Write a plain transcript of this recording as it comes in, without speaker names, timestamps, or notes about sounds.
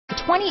The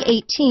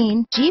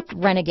 2018 Jeep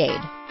Renegade.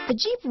 The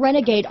Jeep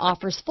Renegade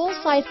offers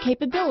full-size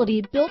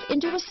capability built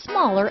into a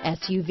smaller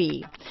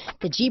SUV.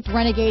 The Jeep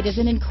Renegade is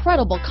an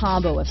incredible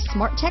combo of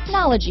smart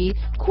technology,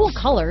 cool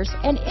colors,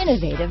 and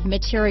innovative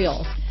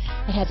materials.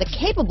 It has a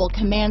capable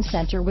command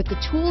center with the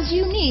tools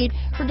you need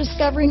for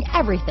discovering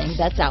everything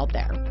that's out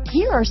there.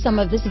 Here are some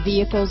of this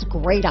vehicle's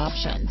great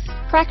options: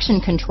 traction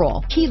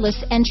control,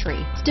 keyless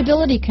entry,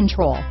 stability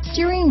control,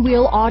 steering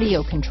wheel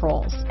audio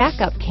controls,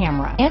 backup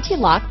camera,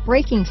 anti-lock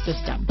braking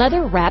system,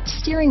 leather-wrapped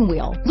steering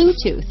wheel,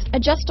 Bluetooth,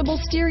 adjustable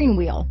steering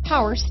wheel,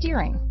 power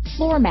steering,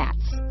 floor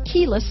mats,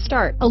 keyless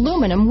start,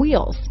 aluminum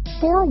wheels,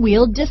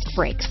 four-wheel disc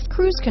brakes,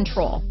 cruise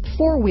control,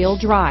 four-wheel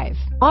drive,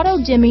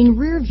 auto-dimming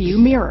rear-view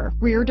mirror,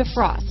 rear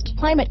defrost,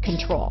 climate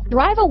control.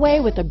 Drive away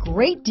with a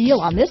great deal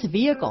on this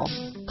vehicle.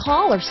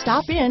 Call or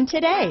stop in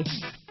today.